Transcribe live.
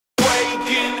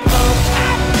waking up. I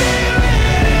feel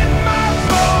it in my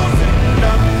bones,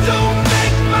 enough to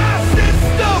make my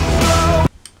system blow.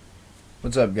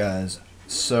 What's up, guys?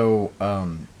 So,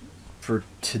 for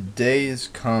today's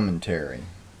commentary,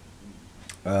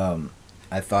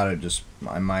 I thought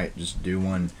I might just do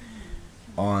one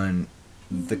on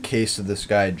the case of this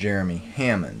guy, Jeremy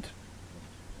Hammond.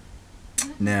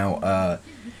 Now,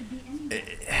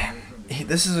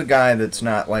 this is a guy that's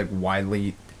not like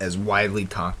widely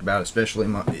talked about, especially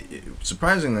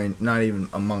surprisingly not even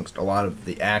amongst a lot of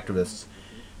the activists.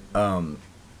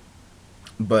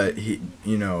 But he,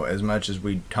 you know, as much as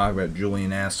we talk about Julian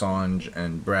Assange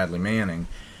and Bradley Manning,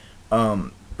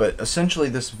 but essentially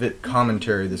this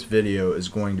video is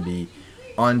going to be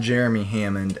on Jeremy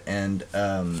Hammond and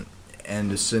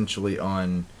essentially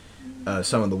on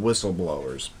some of the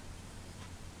whistleblowers.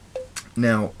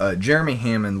 Now, Jeremy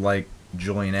Hammond, like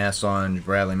Julian Assange,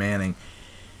 Bradley Manning,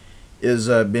 is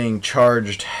being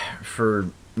charged for,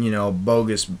 you know,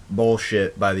 bogus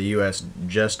bullshit by the U.S.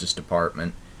 Justice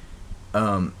Department,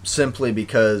 simply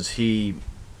because he,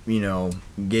 you know,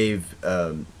 gave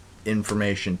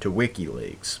information to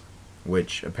WikiLeaks,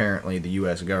 which apparently the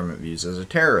U.S. government views as a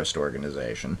terrorist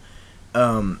organization.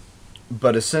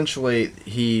 But essentially,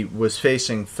 he was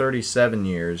facing 37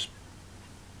 years,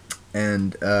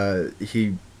 and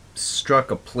he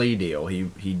struck a plea deal.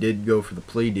 He did go for the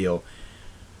plea deal,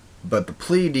 but the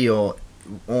plea deal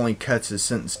only cuts his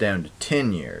sentence down to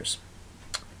 10 years.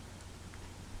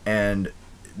 And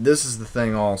this is the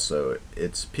thing also,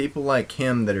 it's people like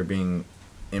him that are being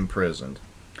imprisoned.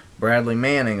 Bradley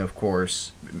Manning, of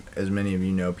course, as many of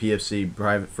you know, PFC,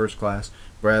 Private First Class,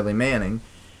 Bradley Manning,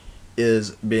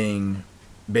 is being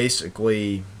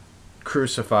basically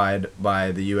crucified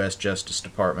by the U.S. Justice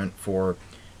Department for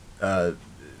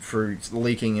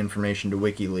leaking information to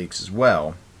WikiLeaks as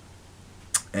well,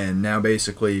 and now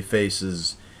basically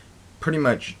faces pretty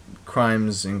much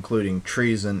crimes including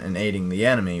treason and aiding the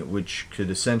enemy, which could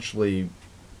essentially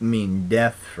mean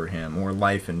death for him or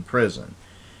life in prison.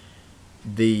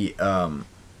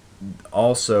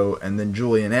 Also, and then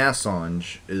Julian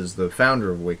Assange is the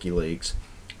founder of WikiLeaks,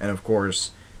 and of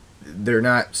course they're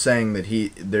not saying that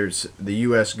the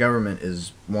U.S. government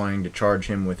is wanting to charge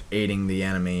him with aiding the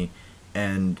enemy,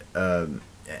 and they're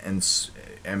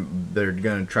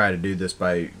going to try to do this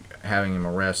by having him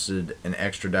arrested and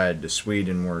extradited to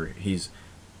Sweden, where he's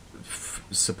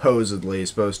supposedly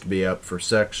supposed to be up for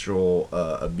sexual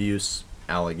abuse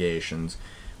allegations,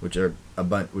 which is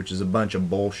a bunch of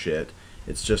bullshit.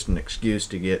 It's just an excuse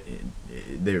to get.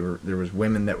 There was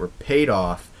women that were paid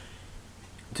off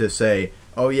to say,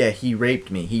 "Oh yeah, he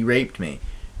raped me,"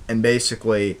 and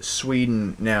basically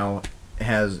Sweden now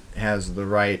has the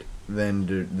right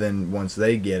then once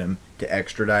they get him to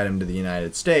extradite him to the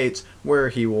United States, where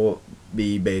he will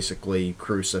be basically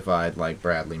crucified like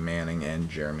Bradley Manning and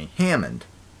Jeremy Hammond.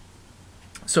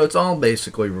 So it's all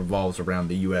basically revolves around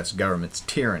the U.S. government's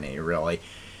tyranny, really.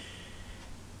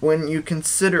 When you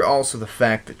consider also the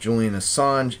fact that Julian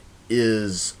Assange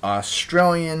is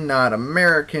Australian, not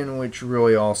American, which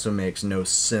really also makes no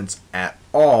sense at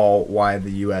all why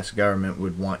the U.S. government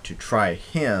would want to try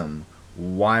him.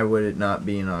 Why would it not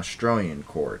be an Australian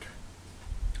court?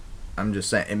 I'm just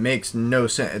saying, it makes no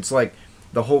sense. It's like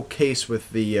the whole case with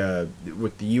the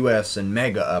U.S. and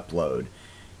Mega Upload.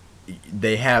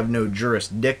 They have no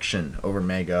jurisdiction over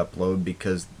Mega Upload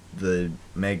because the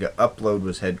Mega Upload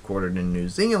was headquartered in New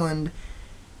Zealand,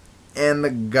 and the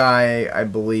guy, I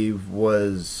believe,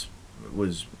 was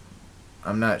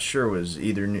I'm not sure, was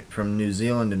either from New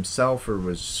Zealand himself or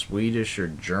was Swedish or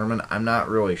German. I'm not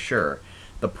really sure.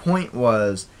 The point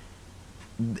was,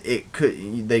 they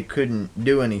couldn't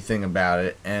do anything about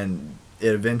it, and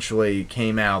it eventually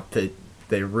came out that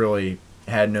they really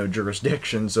had no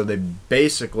jurisdiction. So they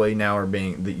basically now are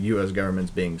the U.S. government's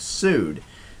being sued.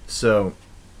 So,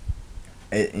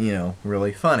 you know,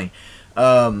 really funny.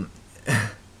 But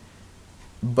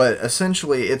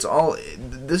essentially, it's all.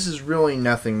 This is really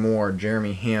nothing more.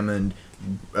 Jeremy Hammond,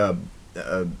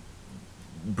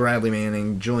 Bradley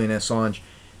Manning, Julian Assange.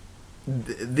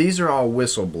 These are all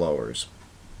whistleblowers,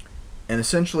 and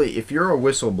essentially, if you're a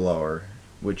whistleblower,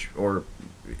 and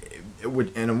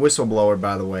a whistleblower,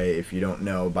 by the way, if you don't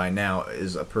know by now,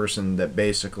 is a person that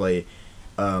basically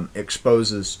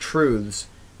exposes truths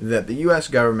that the U.S.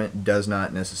 government does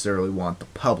not necessarily want the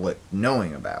public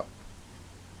knowing about.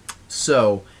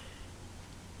 So,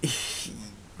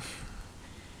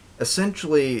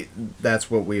 essentially, that's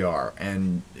what we are.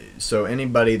 And so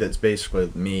anybody that's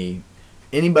basically me,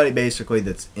 anybody basically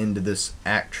that's into this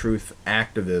truth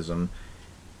activism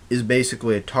is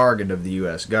basically a target of the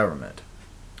U.S. government.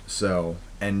 So,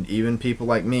 and even people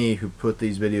like me who put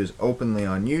these videos openly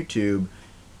on YouTube,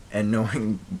 and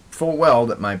knowing full well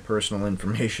that my personal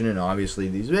information and obviously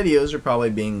these videos are probably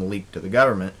being leaked to the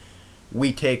government,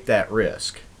 we take that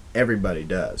risk. Everybody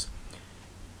does.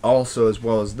 Also, as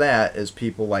well as that, is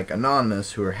people like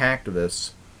Anonymous, who are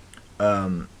hacktivists,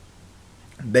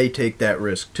 they take that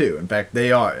risk too. In fact,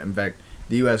 they are. In fact,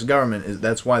 the U.S. government is.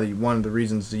 That's why one of the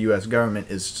reasons the U.S. government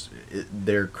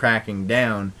they're cracking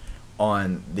down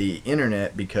on the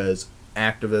internet, because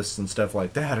activists and stuff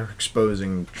like that are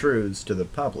exposing truths to the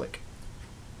public.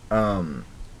 And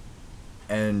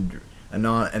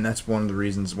that's one of the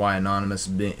reasons why Anonymous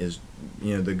is,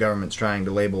 the government's trying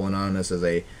to label Anonymous as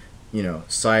a,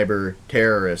 cyber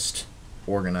terrorist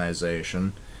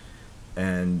organization,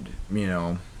 and,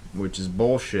 which is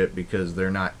bullshit, because they're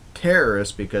not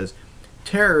terrorists, because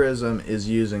terrorism is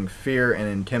using fear and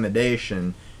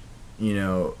intimidation,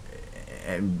 and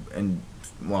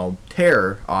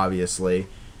terror, obviously,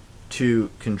 to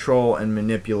control and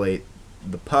manipulate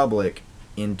the public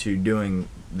into doing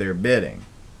their bidding.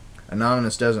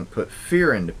 Anonymous doesn't put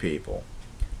fear into people.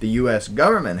 The U.S.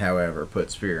 government, however,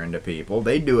 puts fear into people.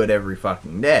 They do it every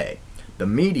fucking day. The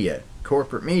media,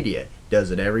 corporate media,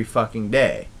 does it every fucking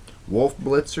day. Wolf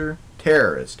Blitzer,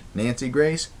 terrorist. Nancy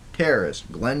Grace,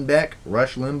 terrorist. Glenn Beck,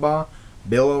 Rush Limbaugh,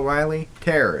 Bill O'Reilly,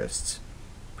 terrorists.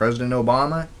 President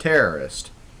Obama, terrorist.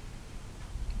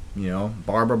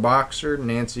 Barbara Boxer,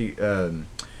 Nancy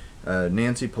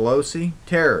Pelosi,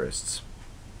 terrorists.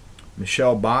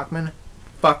 Michelle Bachmann,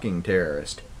 fucking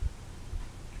terrorist.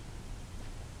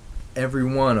 Every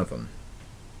one of them.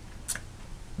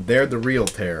 They're the real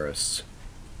terrorists.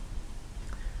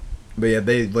 But yeah,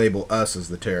 they label us as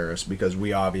the terrorists because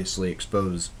we obviously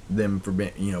expose them for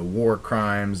war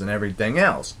crimes and everything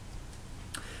else.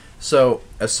 So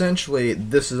essentially,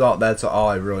 that's all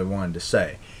I really wanted to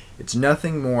say. It's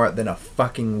nothing more than a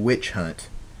fucking witch hunt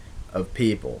of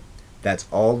people. That's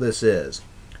all this is.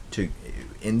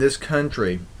 In this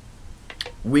country,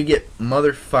 we get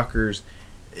motherfuckers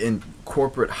in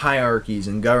corporate hierarchies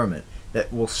in government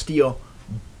that will steal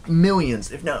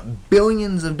millions, if not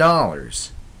billions of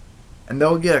dollars, and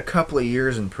they'll get a couple of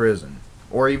years in prison,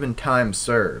 or even time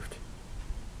served.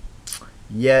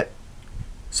 Yet,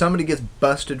 somebody gets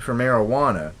busted for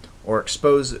marijuana, or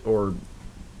exposed, or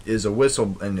is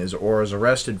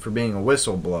arrested for being a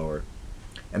whistleblower,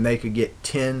 and they could get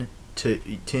 10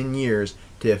 years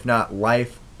to, if not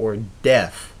life or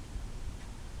death.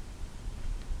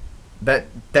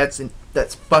 That's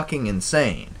fucking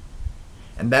insane,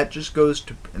 and that just goes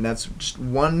to, and that's just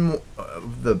one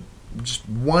of the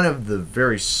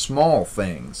very small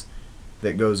things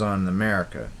that goes on in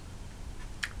America.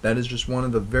 That is just one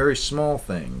of the very small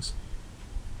things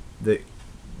that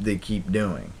they keep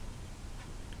doing.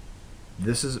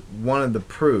 This is one of the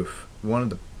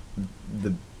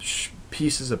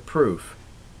pieces of proof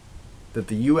that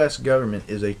the U.S. government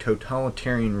is a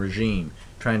totalitarian regime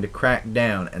trying to crack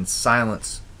down and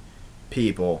silence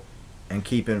people and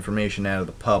keep information out of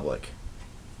the public.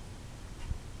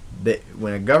 That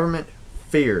when a government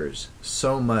fears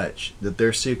so much that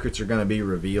their secrets are going to be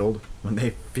revealed, when they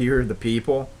fear the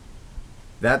people,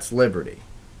 that's liberty.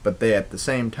 But they, at the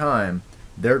same time,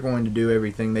 they're going to do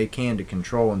everything they can to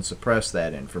control and suppress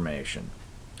that information,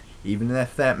 even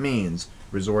if that means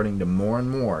resorting to more and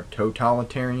more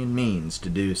totalitarian means to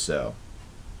do so.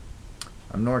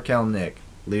 I'm NorCalNik,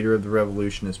 leader of the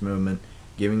revolutionist movement,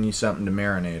 giving you something to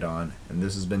marinate on, and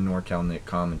this has been NorCalNik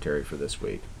commentary for this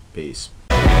week. Peace.